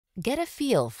Get a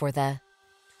feel for the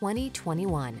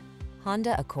 2021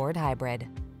 Honda Accord Hybrid.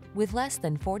 With less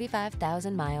than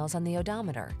 45,000 miles on the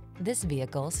odometer, this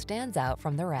vehicle stands out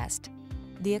from the rest.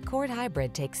 The Accord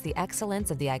Hybrid takes the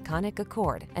excellence of the iconic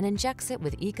Accord and injects it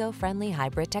with eco-friendly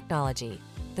hybrid technology.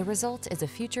 The result is a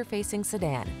future-facing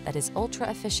sedan that is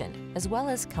ultra-efficient, as well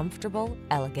as comfortable,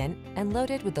 elegant, and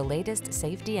loaded with the latest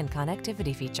safety and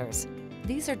connectivity features.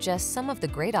 These are just some of the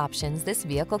great options this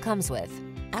vehicle comes with: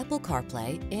 Apple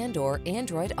CarPlay and/or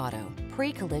Android Auto,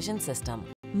 pre-collision system,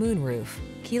 moonroof,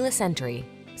 keyless entry,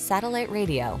 satellite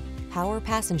radio, power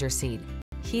passenger seat,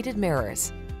 heated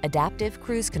mirrors, adaptive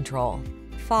cruise control,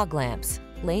 fog lamps,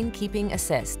 lane keeping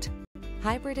assist.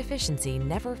 Hybrid efficiency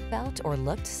never felt or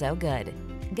looked so good.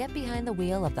 Get behind the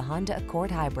wheel of the Honda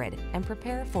Accord Hybrid and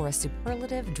prepare for a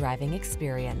superlative driving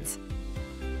experience.